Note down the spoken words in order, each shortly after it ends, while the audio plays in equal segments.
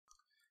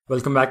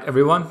Welcome back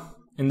everyone.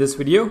 In this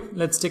video,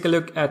 let's take a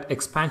look at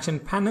expansion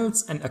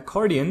panels and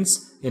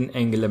accordions in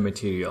Angular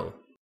material.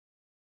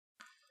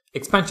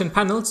 Expansion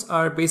panels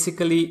are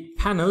basically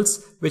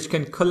panels which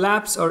can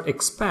collapse or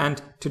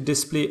expand to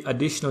display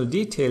additional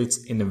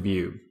details in a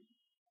view.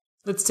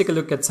 Let's take a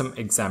look at some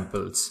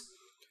examples.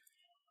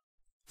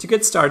 To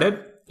get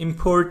started,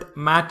 import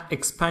mat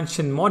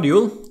expansion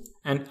module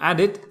and add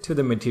it to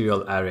the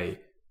material array.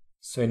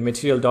 So in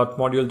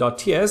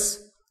material.module.ts,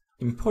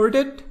 import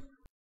it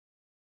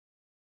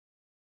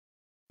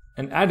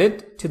and add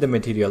it to the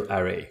material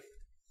array.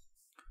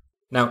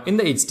 Now in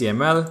the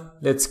HTML,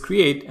 let's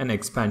create an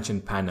expansion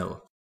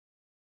panel.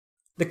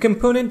 The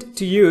component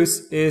to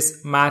use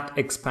is mat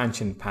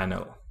expansion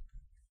panel.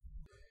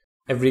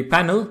 Every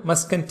panel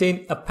must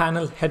contain a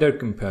panel header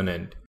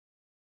component.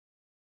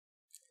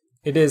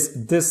 It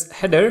is this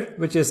header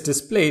which is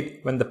displayed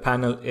when the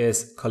panel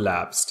is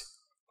collapsed.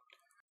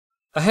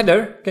 A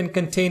header can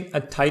contain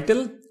a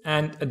title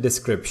and a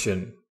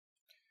description.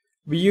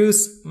 We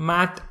use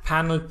mat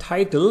panel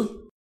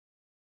title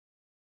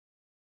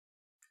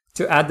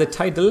to add the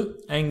title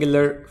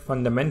Angular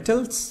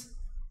Fundamentals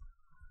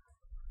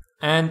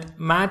and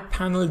mat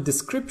panel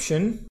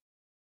description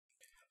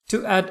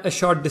to add a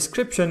short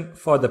description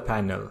for the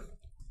panel.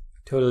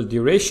 Total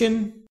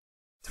duration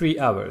 3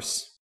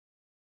 hours.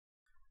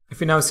 If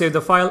we now save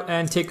the file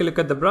and take a look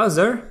at the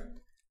browser,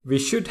 we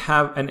should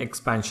have an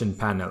expansion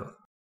panel.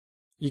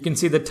 You can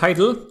see the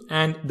title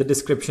and the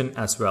description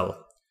as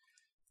well.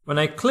 When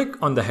I click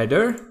on the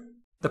header,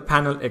 the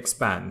panel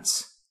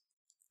expands.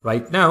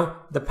 Right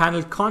now, the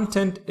panel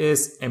content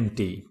is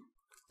empty.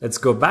 Let's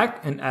go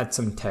back and add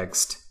some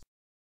text.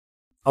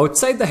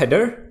 Outside the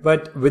header,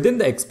 but within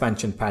the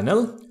expansion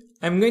panel,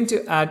 I'm going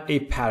to add a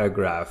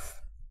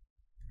paragraph.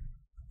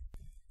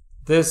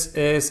 This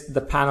is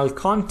the panel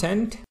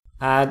content,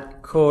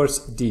 add course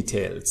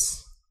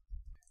details.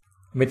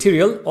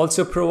 Material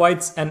also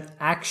provides an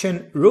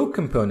action row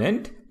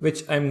component,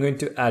 which I'm going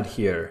to add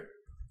here.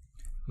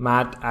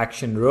 Mat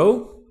action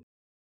row,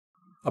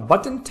 a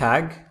button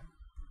tag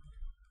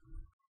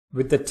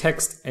with the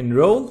text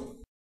enroll,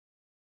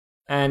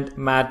 and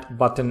mat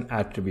button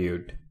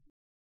attribute.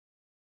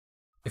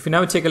 If we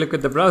now take a look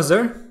at the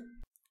browser,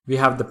 we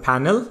have the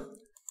panel.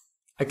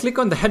 I click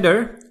on the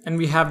header and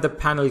we have the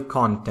panel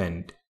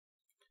content,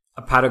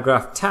 a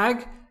paragraph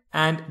tag,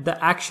 and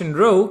the action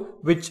row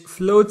which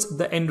floats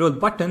the enroll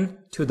button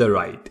to the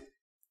right.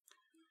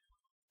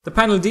 The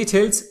panel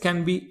details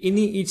can be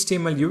any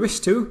HTML you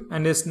wish to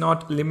and is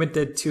not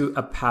limited to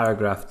a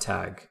paragraph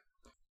tag.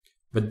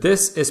 But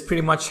this is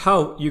pretty much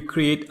how you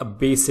create a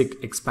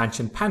basic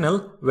expansion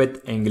panel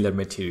with Angular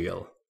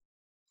material.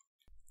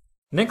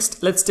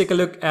 Next, let's take a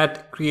look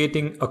at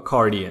creating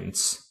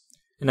accordions.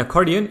 An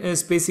accordion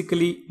is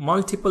basically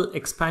multiple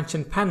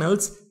expansion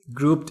panels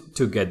grouped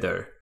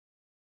together.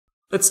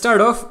 Let's start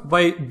off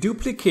by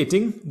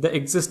duplicating the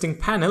existing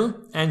panel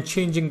and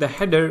changing the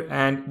header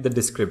and the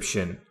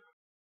description.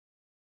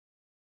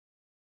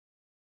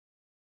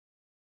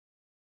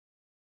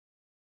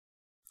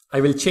 I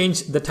will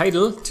change the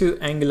title to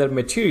Angular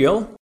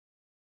Material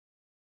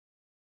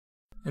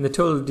and the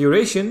total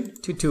duration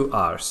to 2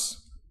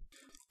 hours.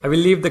 I will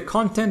leave the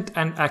content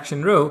and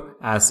action row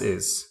as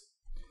is.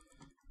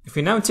 If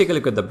we now take a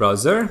look at the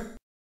browser,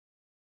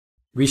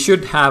 we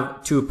should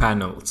have 2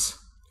 panels.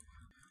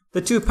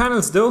 The 2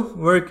 panels though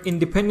work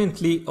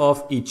independently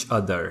of each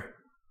other.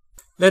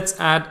 Let's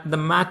add the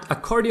mat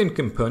accordion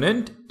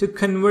component to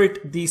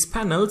convert these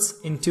panels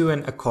into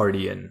an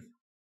accordion.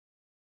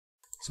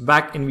 So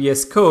back in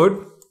VS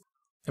Code,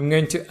 I'm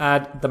going to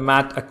add the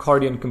mat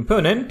accordion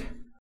component,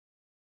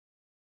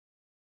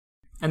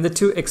 and the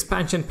 2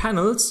 expansion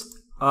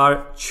panels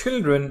are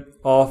children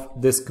of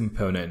this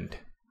component.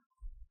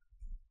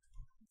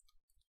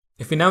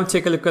 If we now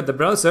take a look at the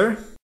browser,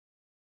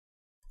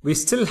 we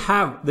still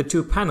have the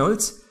 2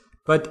 panels,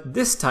 but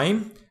this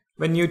time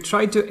when you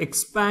try to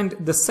expand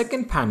the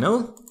second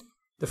panel,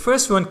 the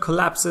first one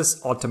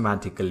collapses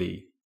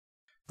automatically.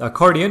 The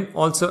accordion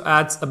also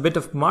adds a bit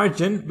of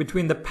margin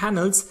between the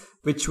panels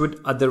which would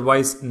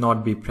otherwise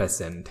not be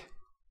present.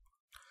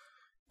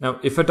 Now,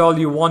 if at all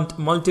you want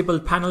multiple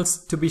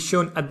panels to be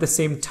shown at the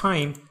same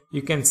time,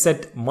 you can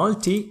set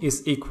multi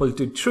is equal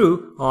to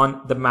true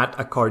on the mat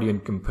accordion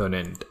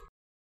component.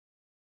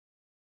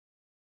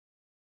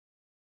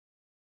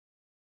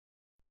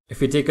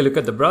 If we take a look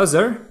at the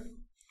browser,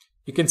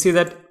 you can see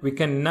that we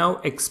can now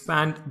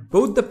expand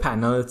both the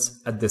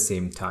panels at the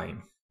same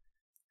time.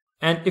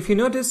 And if you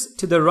notice,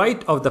 to the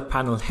right of the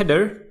panel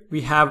header,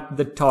 we have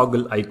the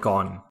toggle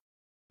icon.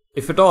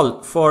 If at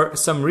all, for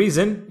some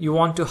reason, you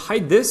want to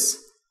hide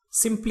this,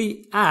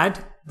 simply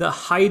add the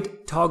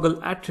hide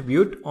toggle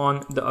attribute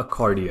on the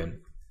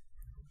accordion.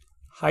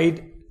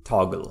 Hide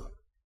toggle.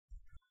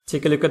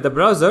 Take a look at the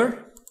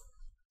browser.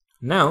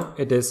 Now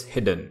it is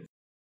hidden.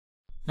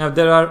 Now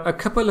there are a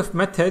couple of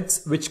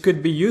methods which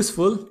could be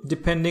useful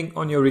depending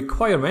on your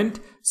requirement,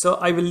 so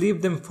I will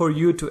leave them for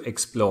you to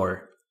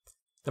explore.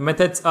 The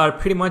methods are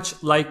pretty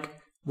much like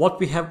what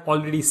we have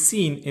already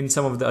seen in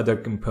some of the other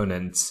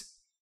components.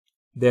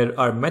 There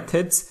are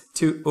methods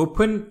to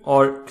open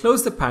or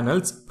close the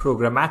panels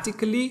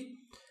programmatically,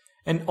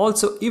 and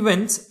also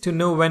events to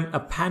know when a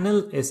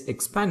panel is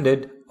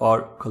expanded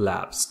or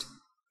collapsed.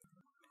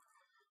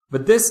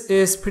 But this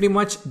is pretty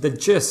much the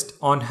gist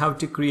on how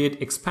to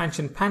create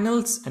expansion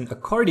panels and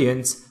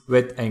accordions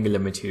with Angular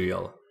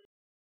material.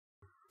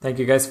 Thank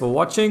you guys for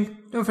watching.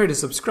 Don't forget to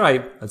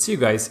subscribe. I'll see you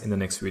guys in the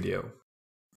next video.